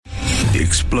The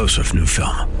explosive new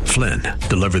film, Flynn,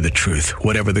 deliver the truth,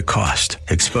 whatever the cost,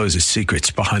 exposes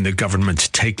secrets behind the government's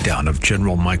takedown of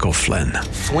General Michael Flynn.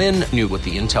 Flynn knew what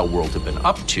the intel world had been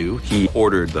up to. He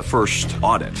ordered the first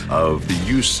audit of the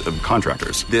use of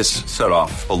contractors. This set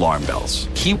off alarm bells.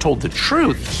 He told the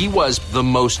truth. He was the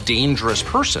most dangerous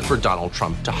person for Donald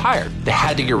Trump to hire. They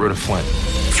had to get rid of Flynn.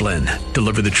 Flynn,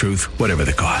 deliver the truth, whatever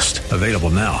the cost. Available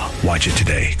now. Watch it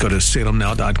today. Go to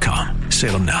salemnow.com.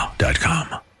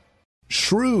 salemnow.com.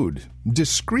 Shrewd,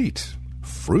 discreet,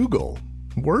 frugal.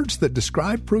 Words that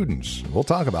describe prudence. We'll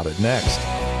talk about it next.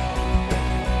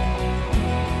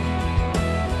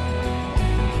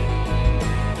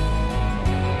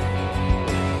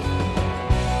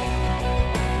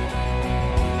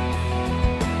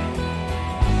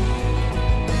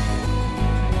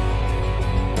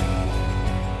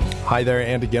 Hi there,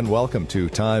 and again, welcome to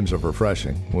Times of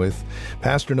Refreshing with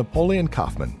Pastor Napoleon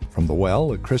Kaufman from The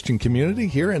Well, a Christian community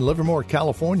here in Livermore,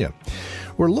 California.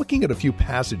 We're looking at a few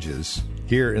passages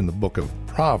here in the book of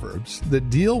Proverbs that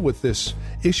deal with this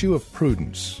issue of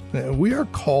prudence. We are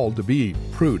called to be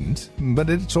prudent, but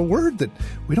it's a word that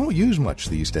we don't use much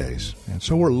these days. And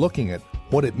so we're looking at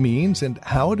what it means and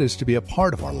how it is to be a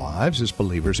part of our lives as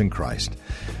believers in Christ.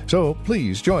 So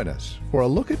please join us for a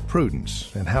look at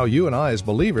prudence and how you and I as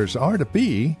believers are to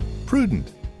be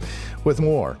prudent. With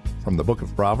more from the book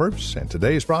of Proverbs and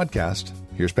today's broadcast,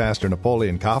 here's Pastor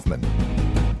Napoleon Kaufman.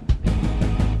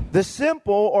 The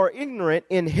simple or ignorant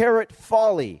inherit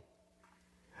folly,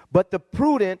 but the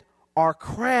prudent are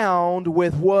crowned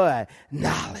with what?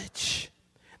 Knowledge.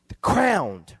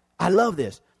 Crowned. I love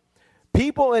this.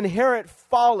 People inherit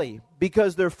folly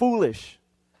because they're foolish.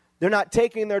 They're not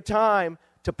taking their time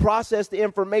to process the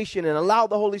information and allow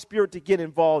the Holy Spirit to get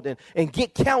involved and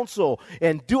get counsel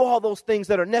and do all those things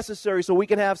that are necessary so we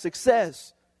can have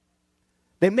success.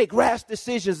 They make rash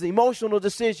decisions, emotional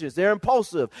decisions. They're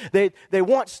impulsive. They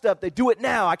want stuff. They do it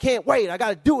now. I can't wait. I got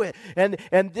to do it.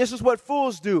 And this is what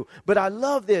fools do. But I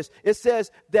love this. It says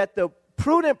that the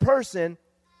prudent person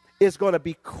is going to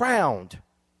be crowned.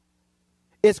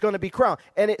 It's going to be crowned.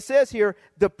 And it says here,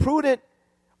 the prudent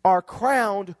are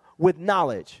crowned with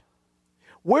knowledge.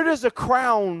 Where does a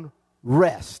crown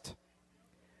rest?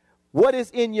 What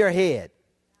is in your head?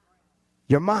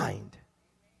 Your mind.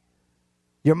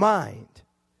 Your mind.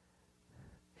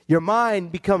 Your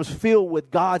mind becomes filled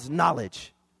with God's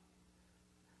knowledge.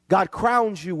 God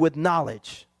crowns you with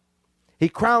knowledge. He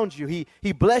crowns you.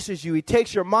 He blesses you. He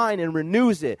takes your mind and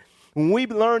renews it. When we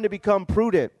learn to become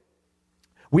prudent,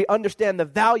 we understand the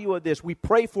value of this. We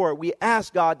pray for it. We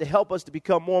ask God to help us to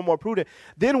become more and more prudent.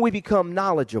 Then we become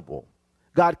knowledgeable.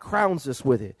 God crowns us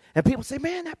with it. And people say,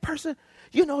 man, that person,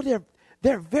 you know,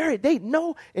 they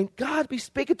know, and God be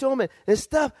speaking to them and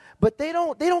stuff, but they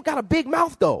don't got a big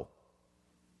mouth though.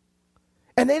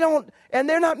 And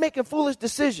they're not making foolish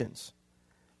decisions.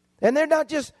 And they're not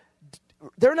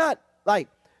like,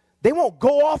 they won't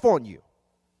go off on you.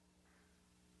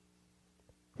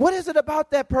 What is it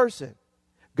about that person?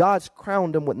 God's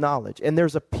crowned them with knowledge. And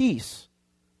there's a peace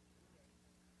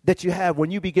that you have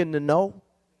when you begin to know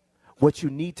what you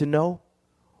need to know,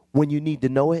 when you need to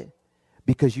know it,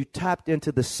 because you tapped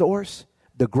into the source,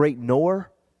 the great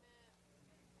knower.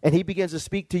 And he begins to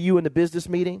speak to you in the business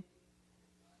meeting.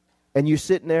 And you're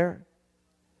sitting there,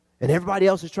 and everybody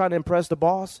else is trying to impress the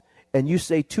boss, and you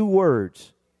say two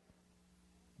words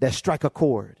that strike a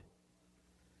chord.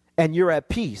 And you're at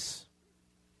peace.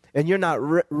 And you're not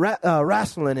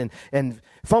wrestling and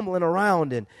fumbling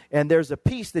around, and there's a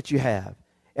peace that you have.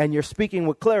 And you're speaking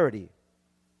with clarity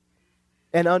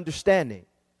and understanding.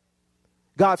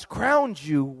 God's crowned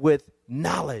you with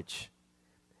knowledge.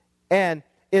 And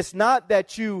it's not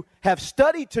that you have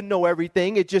studied to know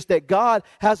everything. It's just that God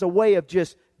has a way of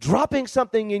just dropping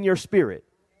something in your spirit.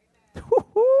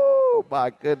 Woo-hoo, my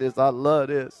goodness, I love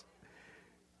this.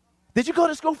 Did you go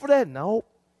to school for that? No.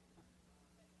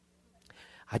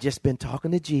 I just been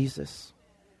talking to Jesus.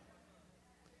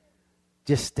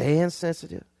 Just staying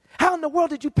sensitive. How in the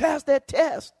world did you pass that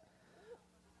test?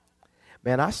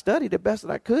 Man, I studied the best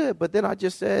that I could, but then I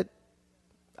just said,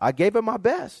 I gave it my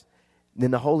best.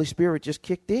 Then the Holy Spirit just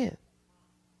kicked in.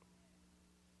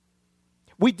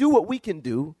 We do what we can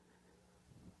do,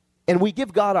 and we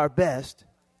give God our best.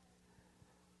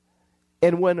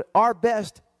 And when our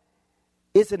best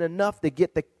isn't enough to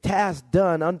get the task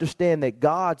done, understand that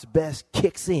God's best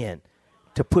kicks in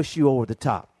to push you over the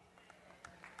top.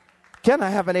 Can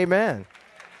I have an amen?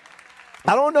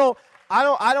 I don't know.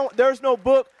 There's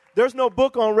no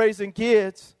book on raising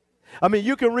kids. I mean,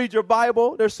 you can read your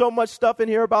Bible. There's so much stuff in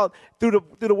here about through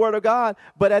the Word of God.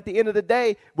 But at the end of the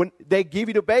day, when they give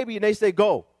you the baby and they say,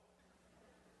 go.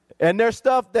 And there's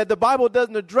stuff that the Bible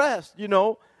doesn't address,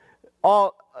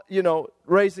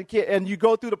 raising kids. And you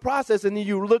go through the process and then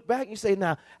you look back and you say,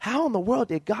 now, how in the world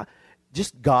did God,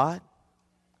 just God?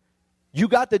 You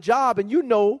got the job and you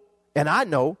know, and I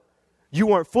know, you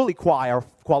weren't fully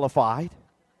qualified.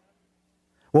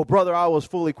 Well, brother, I was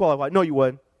fully qualified. No, you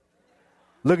wasn't.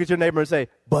 Look at your neighbor and say,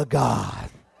 but God.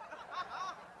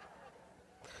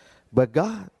 But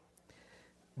God.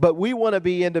 But we want to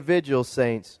be individuals,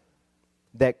 saints,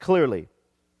 that clearly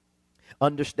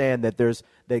understand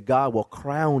that God will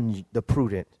crown the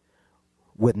prudent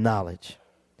with knowledge.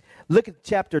 Look at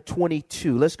chapter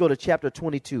 22. Let's go to chapter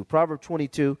 22, Proverbs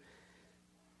 22.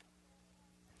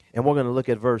 And we're going to look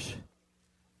at verse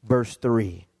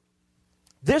 3.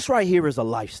 This right here is a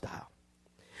lifestyle.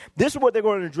 This is what they're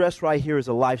going to address right here is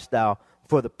a lifestyle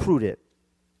for the prudent.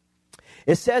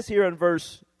 It says here in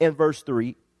verse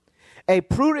 3, a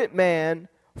prudent man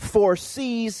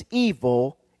foresees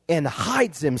evil and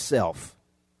hides himself,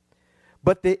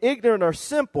 but the ignorant or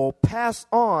simple pass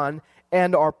on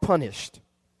and are punished.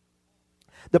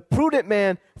 The prudent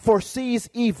man foresees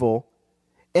evil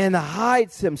and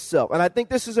hides himself. And I think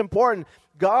this is important.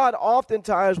 God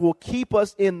oftentimes will keep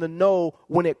us in the know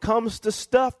when it comes to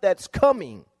stuff that's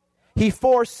coming. He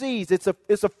foresees. It's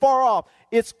a far off.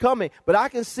 It's coming. But I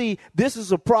can see this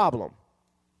is a problem.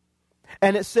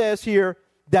 And it says here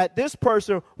that this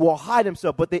person will hide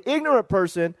himself. But the ignorant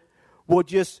person will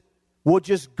just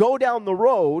go down the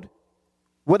road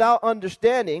without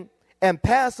understanding and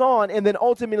pass on and then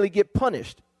ultimately get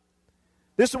punished.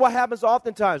 This is what happens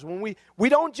oftentimes when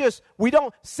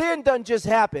sin doesn't just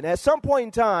happen. At some point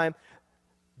in time,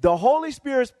 the Holy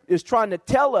Spirit is trying to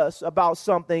tell us about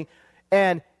something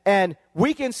and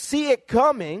we can see it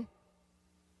coming,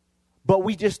 but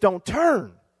we just don't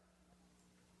turn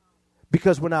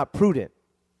because we're not prudent.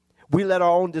 We let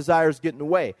our own desires get in the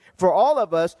way. For all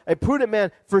of us, a prudent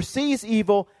man foresees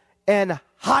evil and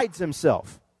hides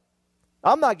himself.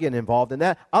 I'm not getting involved in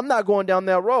that. I'm not going down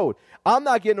that road. I'm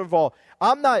not getting involved.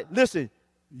 Listen,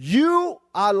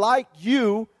 I like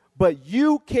you, but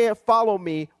you can't follow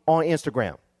me on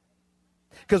Instagram.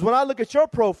 Because when I look at your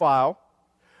profile,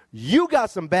 you got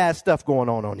some bad stuff going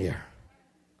on here.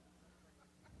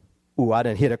 Ooh, I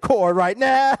done hit a chord right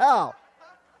now.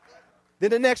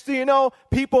 Then the next thing you know,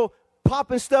 people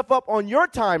popping stuff up on your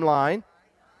timeline,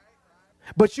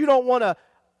 but you don't want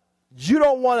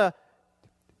to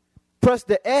press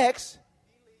the X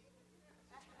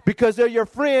because they're your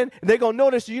friend and they're going to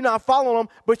notice you're not following them,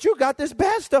 but you got this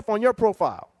bad stuff on your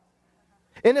profile.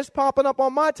 And it's popping up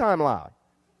on my timeline.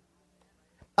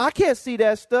 I can't see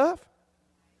that stuff.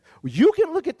 You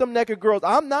can look at them naked girls.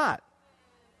 I'm not.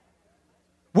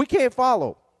 We can't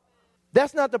follow.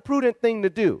 That's not the prudent thing to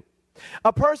do.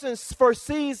 A person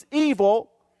foresees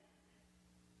evil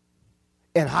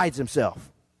and hides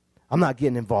himself. I'm not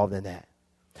getting involved in that.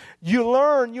 You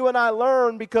and I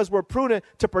learn because we're prudent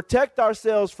to protect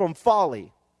ourselves from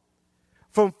folly,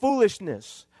 from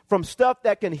foolishness, from stuff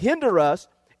that can hinder us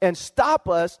and stop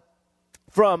us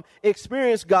from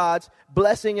experiencing God's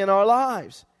blessing in our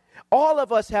lives. All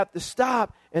of us have to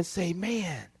stop and say,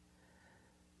 man,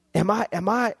 am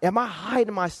I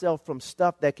hiding myself from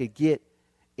stuff that could get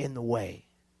in the way?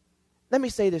 Let me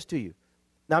say this to you.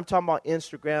 Now I'm talking about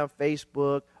Instagram,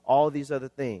 Facebook, all these other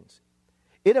things.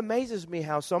 It amazes me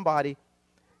how somebody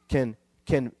can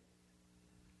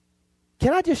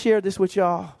I just share this with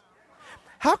y'all?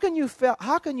 How can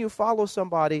you follow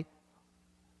somebody,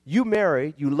 you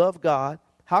married, you love God,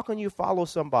 how can you follow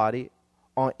somebody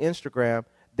on Instagram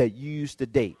that you used to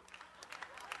date?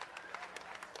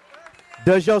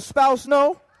 Does your spouse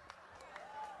know?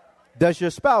 Does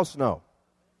your spouse know?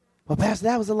 Well, Pastor,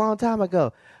 that was a long time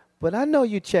ago. But I know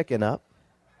you checking up.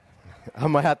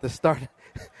 I'm going to have to start.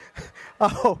 I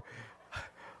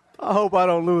hope I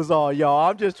don't lose all y'all.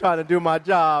 I'm just trying to do my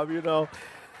job,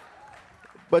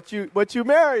 But you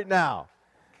married now.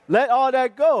 Let all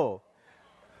that go.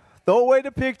 Throw away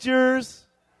the pictures.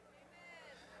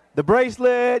 The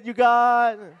bracelet you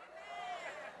got.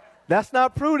 That's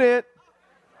not prudent.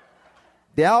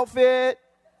 The outfit.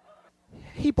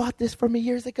 He bought this for me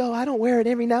years ago. I don't wear it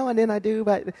every now and then I do,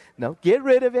 but no, get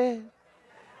rid of it.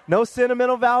 No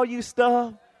sentimental value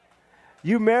stuff.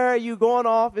 You married, you going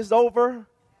off, it's over.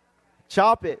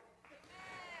 Chop it.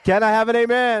 Can I have an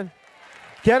amen?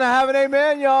 Can I have an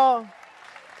amen, y'all?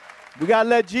 We got to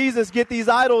let Jesus get these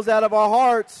idols out of our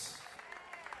hearts.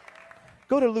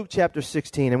 Go to Luke chapter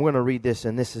 16, and we're going to read this,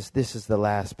 and this is the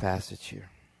last passage here.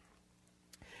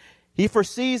 He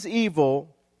foresees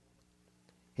evil,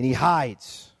 and he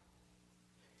hides.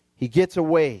 He gets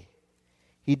away.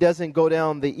 He doesn't go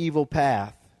down the evil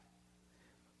path.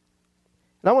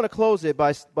 And I want to close it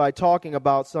by talking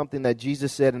about something that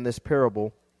Jesus said in this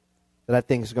parable that I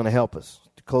think is going to help us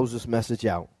to close this message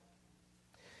out.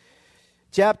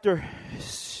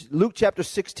 Luke chapter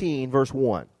 16, verse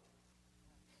 1.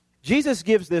 Jesus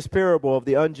gives this parable of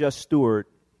the unjust steward,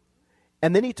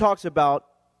 and then he talks about,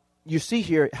 you see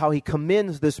here how he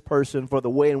commends this person for the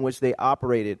way in which they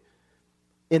operated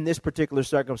in this particular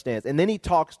circumstance. And then he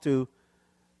talks to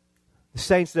the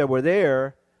saints that were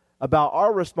there about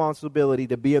our responsibility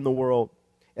to be in the world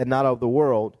and not of the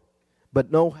world,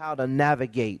 but know how to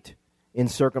navigate in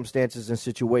circumstances and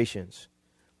situations,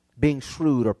 being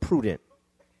shrewd or prudent.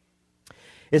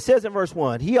 It says in verse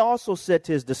 1, he also said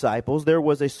to his disciples, there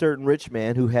was a certain rich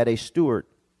man who had a steward,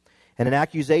 and an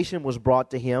accusation was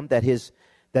brought to him that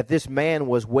this man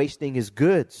was wasting his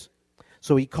goods.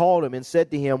 So he called him and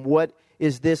said to him, what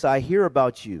is this I hear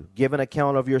about you? Give an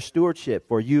account of your stewardship,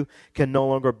 for you can no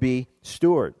longer be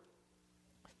steward.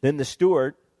 Then the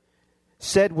steward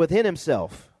said within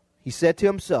himself, he said to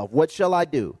himself, what shall I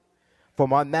do? For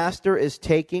my master is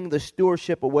taking the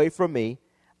stewardship away from me.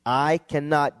 I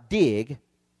cannot dig.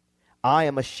 I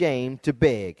am ashamed to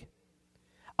beg.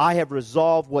 I have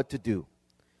resolved what to do,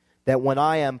 that when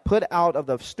I am put out of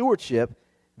the stewardship,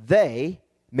 they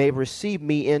may receive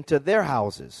me into their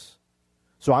houses.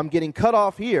 So I'm getting cut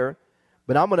off here,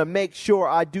 but I'm going to make sure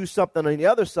I do something on the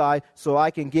other side so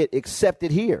I can get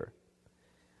accepted here.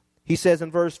 He says in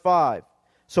verse 5,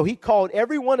 so he called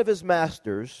every one of his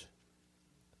master's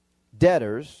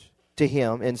debtors to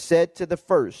him and said to the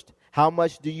first, how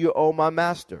much do you owe my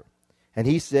master? And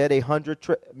he said, 100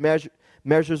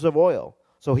 measures of oil.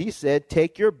 So he said,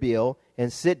 take your bill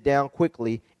and sit down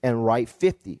quickly and write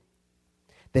 50.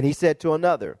 Then he said to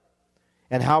another,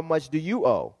 and how much do you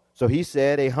owe? So he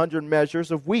said, 100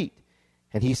 measures of wheat.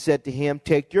 And he said to him,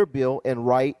 take your bill and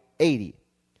write 80.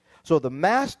 So the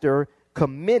master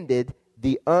commended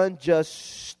the unjust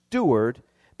steward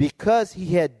because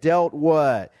he had dealt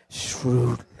what?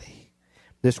 Shrewdly.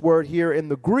 This word here in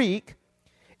the Greek,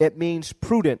 it means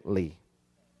prudently.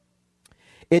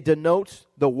 It denotes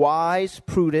the wise,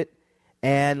 prudent,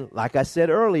 and, like I said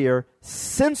earlier,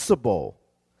 sensible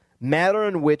manner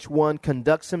in which one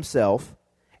conducts himself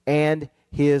and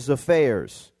his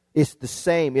affairs. It's the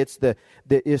same. It's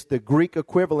the Greek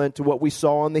equivalent to what we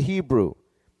saw in the Hebrew.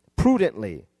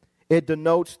 Prudently. It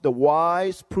denotes the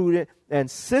wise, prudent, and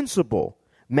sensible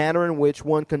manner in which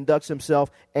one conducts himself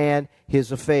and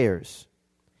his affairs.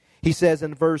 He says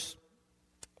in verse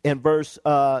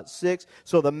 6,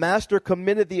 so the master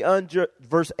commended the unjust,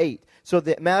 verse 8, so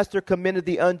the master commended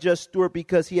the unjust steward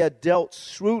because he had dealt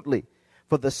shrewdly.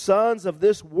 For the sons of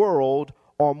this world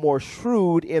are more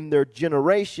shrewd in their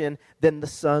generation than the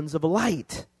sons of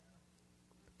light.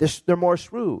 They're more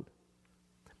shrewd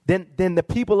than the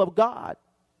people of God.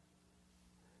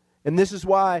 And this is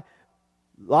why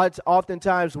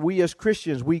oftentimes we as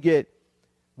Christians, we're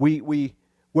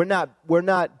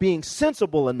not being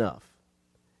sensible enough.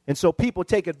 And so people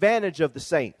take advantage of the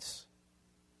saints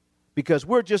because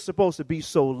we're just supposed to be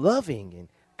so loving and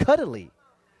cuddly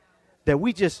that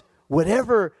we just,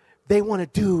 whatever they want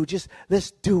to do, just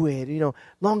let's do it,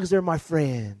 long as they're my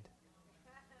friend.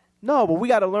 No, but we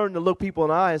got to learn to look people in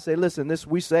the eye and say, listen,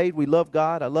 we saved, we love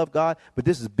God, I love God, but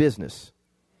this is business.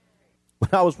 When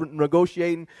I was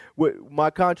negotiating with my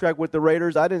contract with the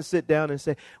Raiders, I didn't sit down and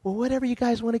say, well, whatever you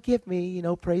guys want to give me,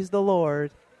 praise the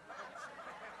Lord.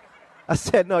 I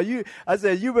said, no, you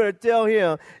better tell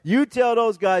him, you tell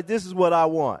those guys, this is what I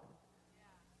want.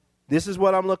 This is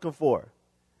what I'm looking for.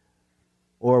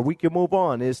 Or we can move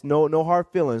on. It's no hard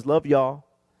feelings. Love y'all.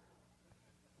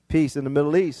 Peace in the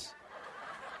Middle East.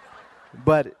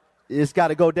 But it's got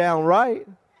to go down right.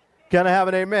 Can I have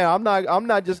an amen? I'm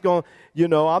not just going,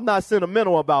 I'm not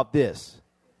sentimental about this.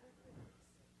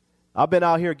 I've been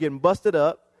out here getting busted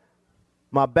up.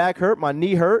 My back hurt, my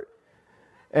knee hurt.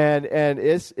 And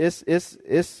it's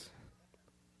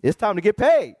time to get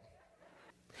paid.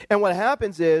 And what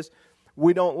happens is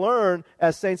we don't learn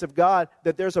as saints of God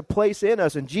that there's a place in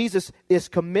us, and Jesus is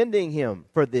commending him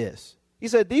for this. He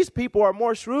said, these people are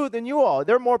more shrewd than you all.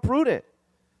 They're more prudent.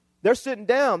 They're sitting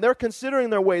down. They're considering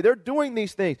their way. They're doing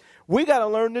these things. We got to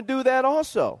learn to do that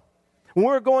also. When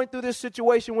we're going through this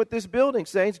situation with this building,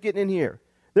 saints, getting in here,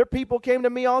 there people came to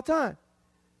me all the time.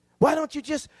 Why don't you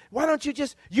just,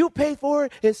 you pay for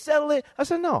it and settle it? I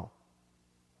said, no.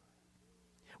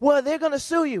 Well, they're going to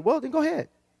sue you. Well, then go ahead.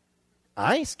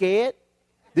 I ain't scared.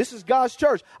 This is God's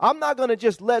church. I'm not going to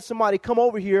just let somebody come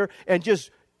over here and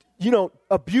just,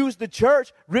 abuse the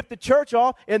church, rip the church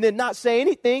off, and then not say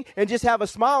anything and just have a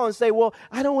smile and say, well,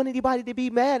 I don't want anybody to be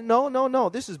mad. No.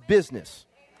 This is business.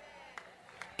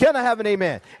 Can I have an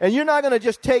amen? And you're not going to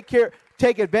just take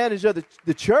take advantage of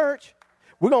the church.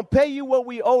 We're going to pay you what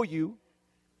we owe you.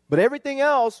 But everything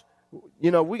else,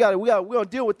 we're going to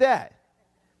deal with that.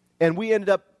 And we ended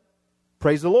up,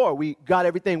 praise the Lord, we got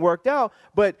everything worked out.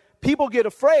 But people get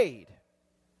afraid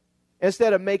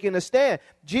instead of making a stand.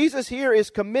 Jesus here is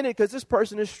committed because this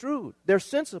person is shrewd. They're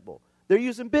sensible. They're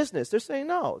using business. They're saying,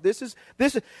 no, this is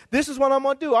what I'm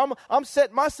going to do. I'm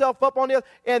setting myself up on the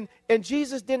other. And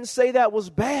Jesus didn't say that was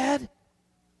bad.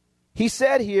 He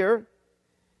said here,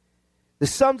 the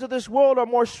sons of this world are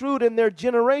more shrewd in their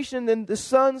generation than the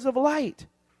sons of light.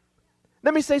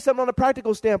 Let me say something on a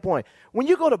practical standpoint. When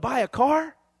you go to buy a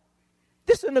car,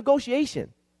 this is a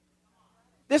negotiation.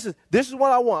 This is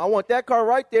what I want. I want that car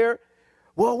right there.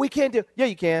 Well, we can't do. Yeah,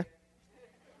 you can.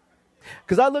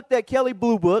 Because I looked at Kelley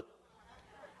Blue Book.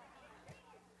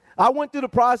 I went through the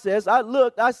process. I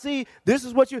looked. I see. This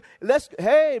is what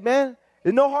hey, man,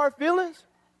 there's no hard feelings.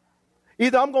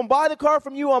 Either I'm going to buy the car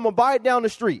from you or I'm going to buy it down the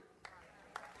street.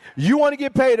 You want to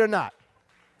get paid or not?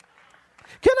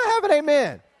 Can I have an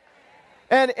amen?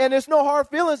 And there's no hard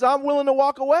feelings. I'm willing to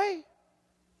walk away.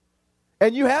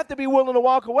 And you have to be willing to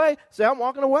walk away. Say, I'm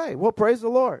walking away. Well, praise the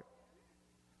Lord.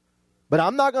 But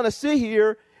I'm not going to sit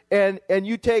here and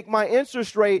you take my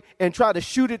interest rate and try to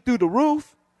shoot it through the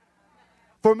roof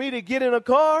for me to get in a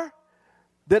car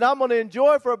that I'm going to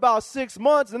enjoy for about 6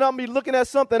 months and I'm going to be looking at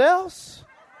something else.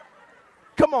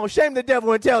 Come on, shame the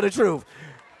devil and tell the truth.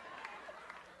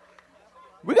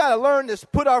 We got to learn to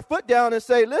put our foot down and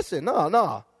say, listen,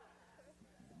 no.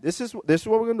 This is what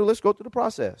we're going to do. Let's go through the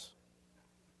process.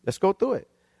 Let's go through it.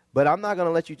 But I'm not going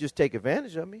to let you just take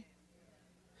advantage of me.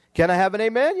 Can I have an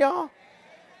amen, y'all?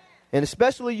 And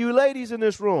especially you ladies in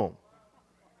this room.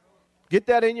 Get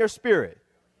that in your spirit.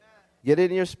 Get it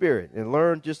in your spirit and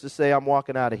learn just to say, I'm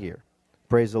walking out of here.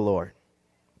 Praise the Lord.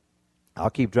 I'll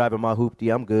keep driving my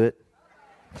hoopty. I'm good.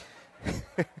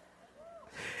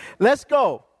 Let's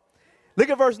go. Look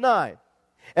at verse 9.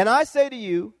 And I say to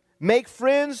you, make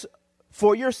friends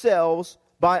for yourselves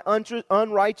by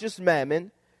unrighteous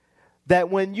mammon, that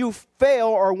when you fail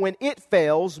or when it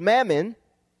fails, mammon,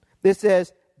 it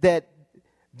says that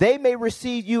they may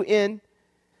receive you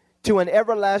into an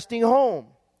everlasting home.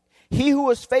 He who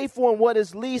is faithful in what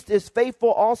is least is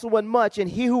faithful also in much, and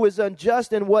he who is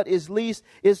unjust in what is least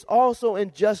is also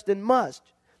unjust in much.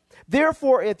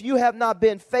 Therefore, if you have not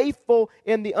been faithful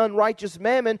in the unrighteous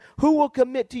mammon, who will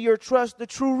commit to your trust the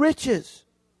true riches?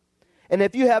 And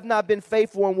if you have not been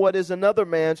faithful in what is another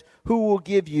man's, who will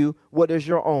give you what is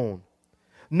your own?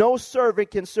 No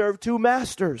servant can serve two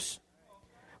masters.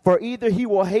 For either he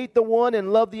will hate the one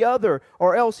and love the other,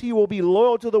 or else he will be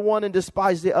loyal to the one and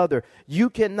despise the other. You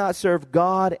cannot serve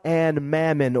God and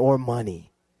mammon or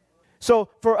money. So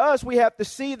for us, we have to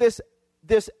see this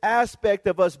aspect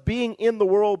of us being in the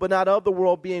world but not of the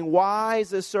world, being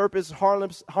wise as serpents,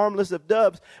 harmless as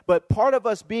doves. But part of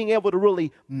us being able to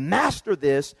really master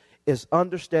this is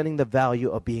understanding the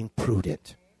value of being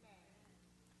prudent.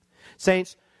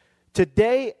 Saints,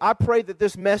 today, I pray that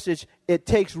this message, it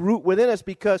takes root within us,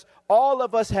 because all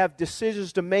of us have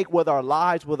decisions to make with our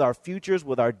lives, with our futures,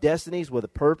 with our destinies, with a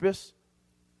purpose.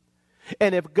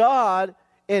 And if God,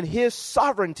 in his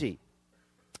sovereignty,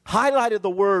 highlighted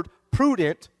the word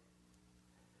prudent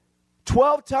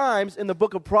 12 times in the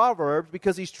book of Proverbs,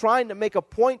 because he's trying to make a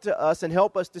point to us and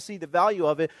help us to see the value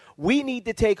of it, we need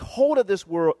to take hold of this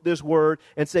word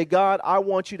and say, God, I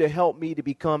want you to help me to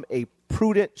become a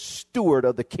prudent steward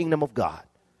of the kingdom of God.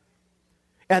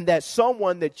 And that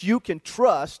someone that you can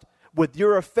trust with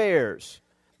your affairs,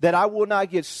 that I will not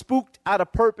get spooked out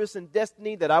of purpose and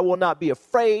destiny, that I will not be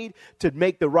afraid to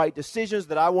make the right decisions,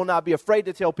 that I will not be afraid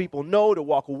to tell people no, to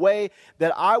walk away,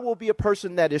 that I will be a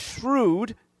person that is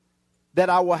shrewd, that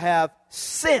I will have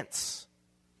sense,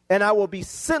 and I will be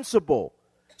sensible,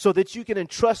 so that you can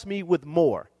entrust me with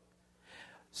more.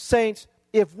 Saints,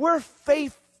 if we're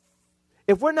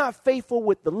not faithful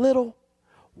with the little,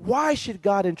 why should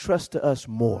God entrust to us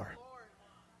more?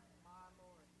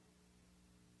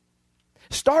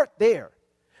 Start there.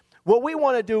 What we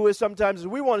want to do is sometimes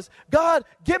we want to say, God,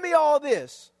 give me all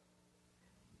this.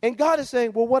 And God is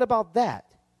saying, well, what about that?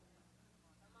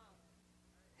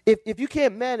 If you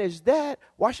can't manage that,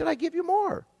 why should I give you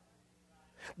more?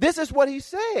 This is what he's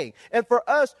saying. And for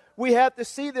us, we have to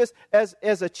see this as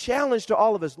a challenge to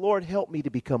all of us. Lord, help me to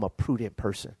become a prudent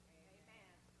person.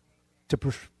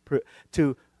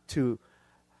 To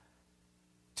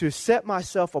set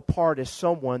myself apart as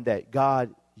someone that,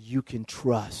 God, you can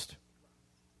trust,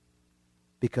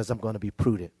 because I'm going to be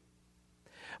prudent.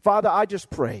 Father, I just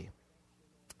pray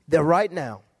that right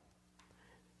now,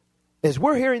 as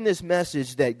we're hearing this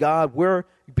message, that, God, we're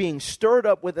being stirred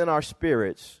up within our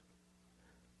spirits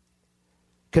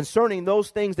concerning those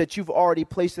things that you've already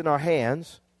placed in our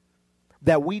hands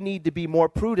that we need to be more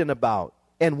prudent about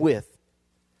and with.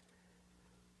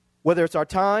 Whether it's our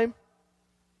time,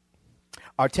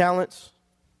 our talents,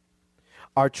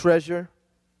 our treasure,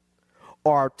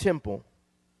 or our temple,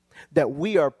 that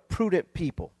we are prudent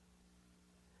people.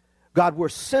 God, we're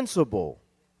sensible,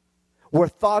 we're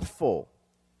thoughtful,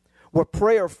 we're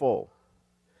prayerful,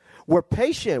 we're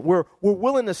patient, we're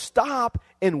willing to stop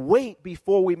and wait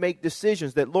before we make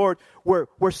decisions. That, Lord,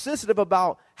 we're sensitive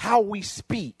about how we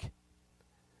speak.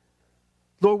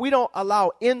 Lord, we don't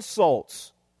allow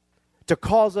insults to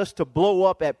cause us to blow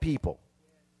up at people.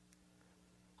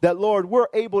 That, Lord, we're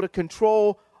able to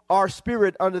control our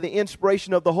spirit under the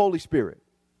inspiration of the Holy Spirit.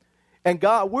 And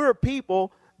God, we're a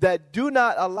people that do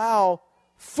not allow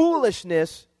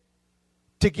foolishness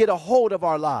to get a hold of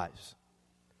our lives.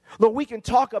 Lord, we can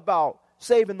talk about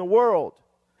saving the world,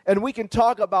 and we can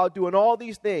talk about doing all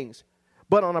these things,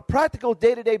 but on a practical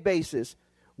day-to-day basis,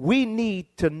 we need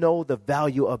to know the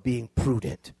value of being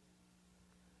prudent.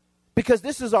 Because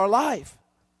this is our life.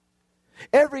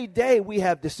 Every day we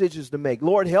have decisions to make.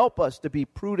 Lord, help us to be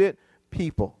prudent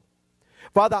people.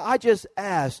 Father, I just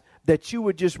ask that you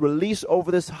would just release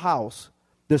over this house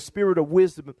the spirit of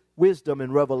wisdom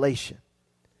and revelation.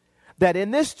 That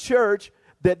in this church,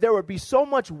 that there would be so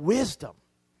much wisdom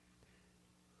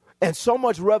and so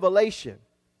much revelation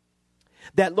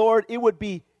that, Lord,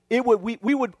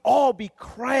 we would all be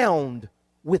crowned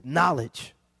with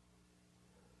knowledge.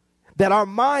 That our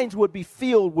minds would be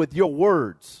filled with your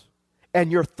words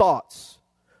and your thoughts.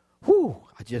 Whew,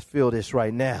 I just feel this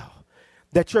right now.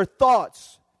 That your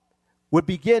thoughts would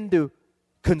begin to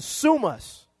consume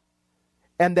us.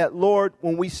 And that, Lord,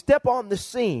 when we step on the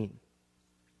scene,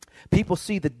 people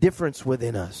see the difference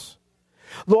within us.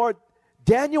 Lord,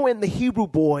 Daniel and the Hebrew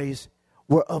boys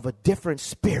were of a different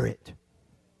spirit.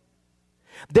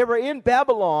 They were in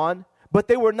Babylon, but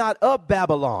they were not of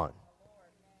Babylon.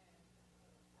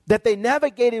 That they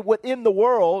navigated within the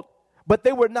world, but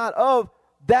they were not of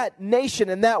that nation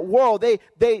and that world. They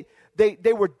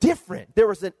were different. There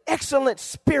was an excellent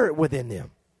spirit within them.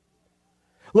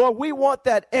 Lord, we want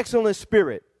that excellent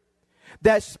spirit.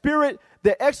 That spirit,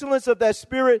 the excellence of that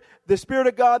spirit, the Spirit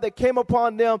of God that came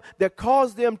upon them, that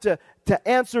caused them to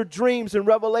answer dreams and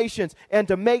revelations and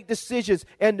to make decisions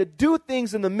and to do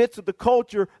things in the midst of the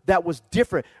culture that was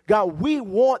different. God, we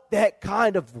want that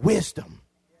kind of wisdom.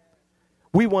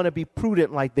 We want to be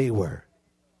prudent like they were.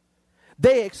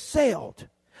 They excelled.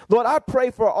 Lord, I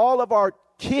pray for all of our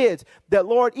kids that,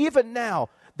 Lord, even now,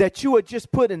 that you would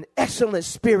just put an excellent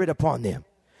spirit upon them.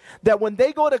 That when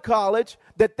they go to college,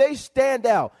 that they stand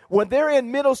out. When they're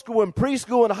in middle school and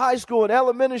preschool and high school and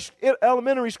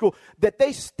elementary school, that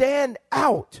they stand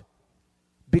out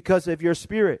because of your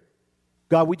spirit.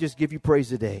 God, we just give you praise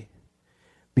today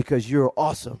because you're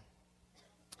awesome.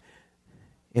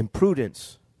 And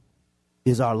prudence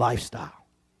is our lifestyle.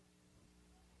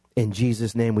 In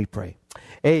Jesus' name we pray.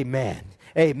 Amen.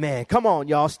 Amen. Come on,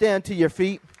 y'all. Stand to your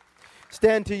feet.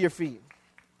 Stand to your feet.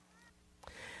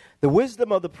 The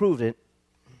wisdom of the prudent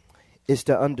is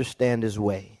to understand his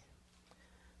way,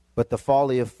 but the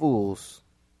folly of fools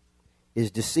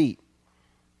is deceit.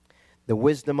 The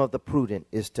wisdom of the prudent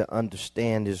is to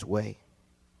understand his way.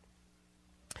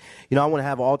 You know, I want to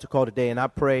have an altar call today, and I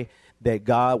pray that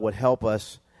God would help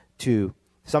us to,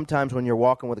 sometimes when you're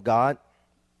walking with God,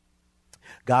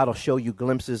 God will show you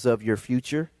glimpses of your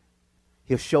future.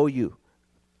 He'll show you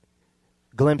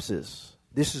glimpses.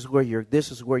 This is where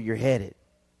you're headed.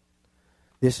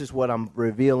 This is what I'm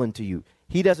revealing to you.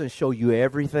 He doesn't show you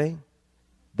everything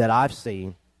that I've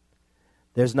seen.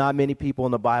 There's not many people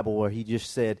in the Bible where he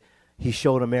just said he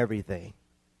showed them everything.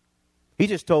 He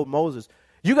just told Moses,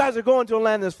 you guys are going to a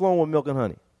land that's flowing with milk and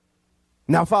honey.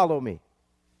 Now follow me.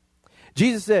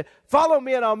 Jesus said, follow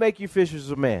me and I'll make you fishers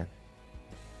of men.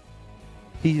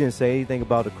 He didn't say anything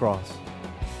about the cross.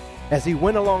 As he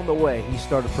went along the way, he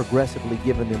started progressively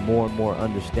giving them more and more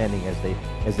understanding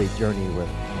as they journeyed with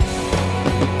him.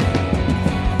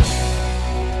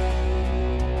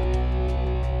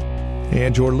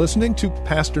 And you're listening to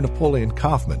Pastor Napoleon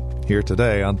Kaufman here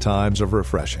today on Times of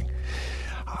Refreshing.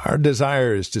 Our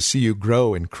desire is to see you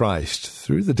grow in Christ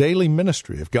through the daily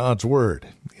ministry of God's Word.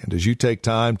 And as you take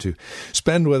time to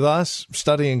spend with us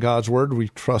studying God's Word, we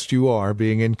trust you are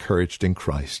being encouraged in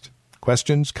Christ.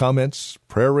 Questions, comments,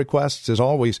 prayer requests, as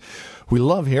always, we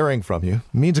love hearing from you.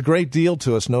 It means a great deal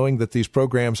to us knowing that these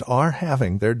programs are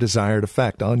having their desired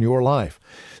effect on your life,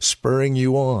 spurring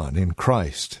you on in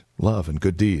Christ, love, and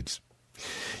good deeds.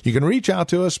 You can reach out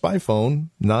to us by phone,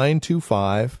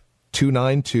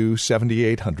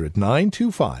 925-292-7800,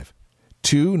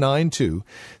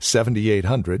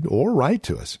 292-7800, or write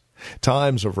to us.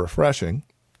 Times of Refreshing,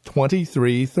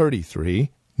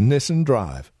 2333 Nissen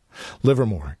Drive,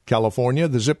 Livermore, California.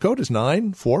 The zip code is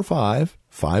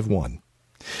 94551.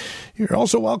 You're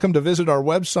also welcome to visit our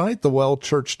website,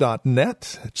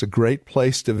 thewellchurch.net. It's a great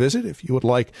place to visit if you would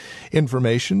like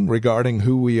information regarding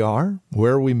who we are,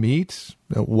 where we meet,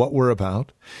 what we're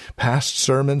about. Past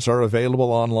sermons are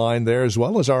available online there, as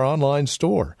well as our online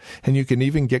store. And you can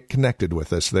even get connected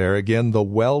with us there. Again,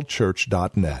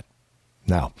 thewellchurch.net.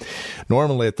 Now,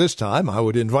 normally at this time, I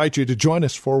would invite you to join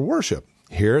us for worship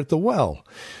here at the Well.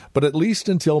 But at least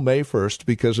until May 1st,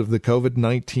 because of the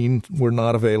COVID-19, we're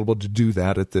not available to do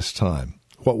that at this time.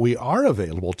 What we are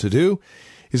available to do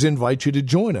is invite you to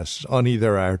join us on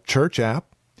either our church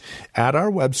app, at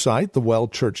our website,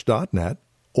 thewellchurch.net,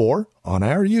 or on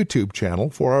our YouTube channel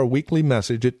for our weekly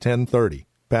message at 10:30.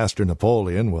 Pastor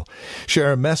Napoleon will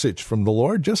share a message from the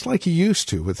Lord just like he used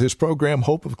to with his program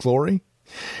Hope of Glory.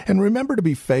 And remember to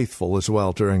be faithful as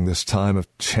well during this time of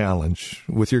challenge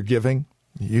with your giving.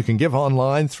 You can give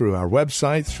online through our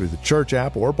website, through the church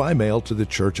app, or by mail to the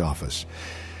church office.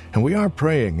 And we are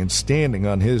praying and standing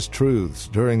on his truths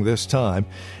during this time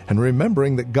and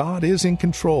remembering that God is in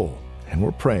control, and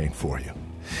we're praying for you.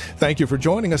 Thank you for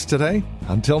joining us today.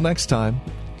 Until next time,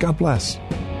 God bless.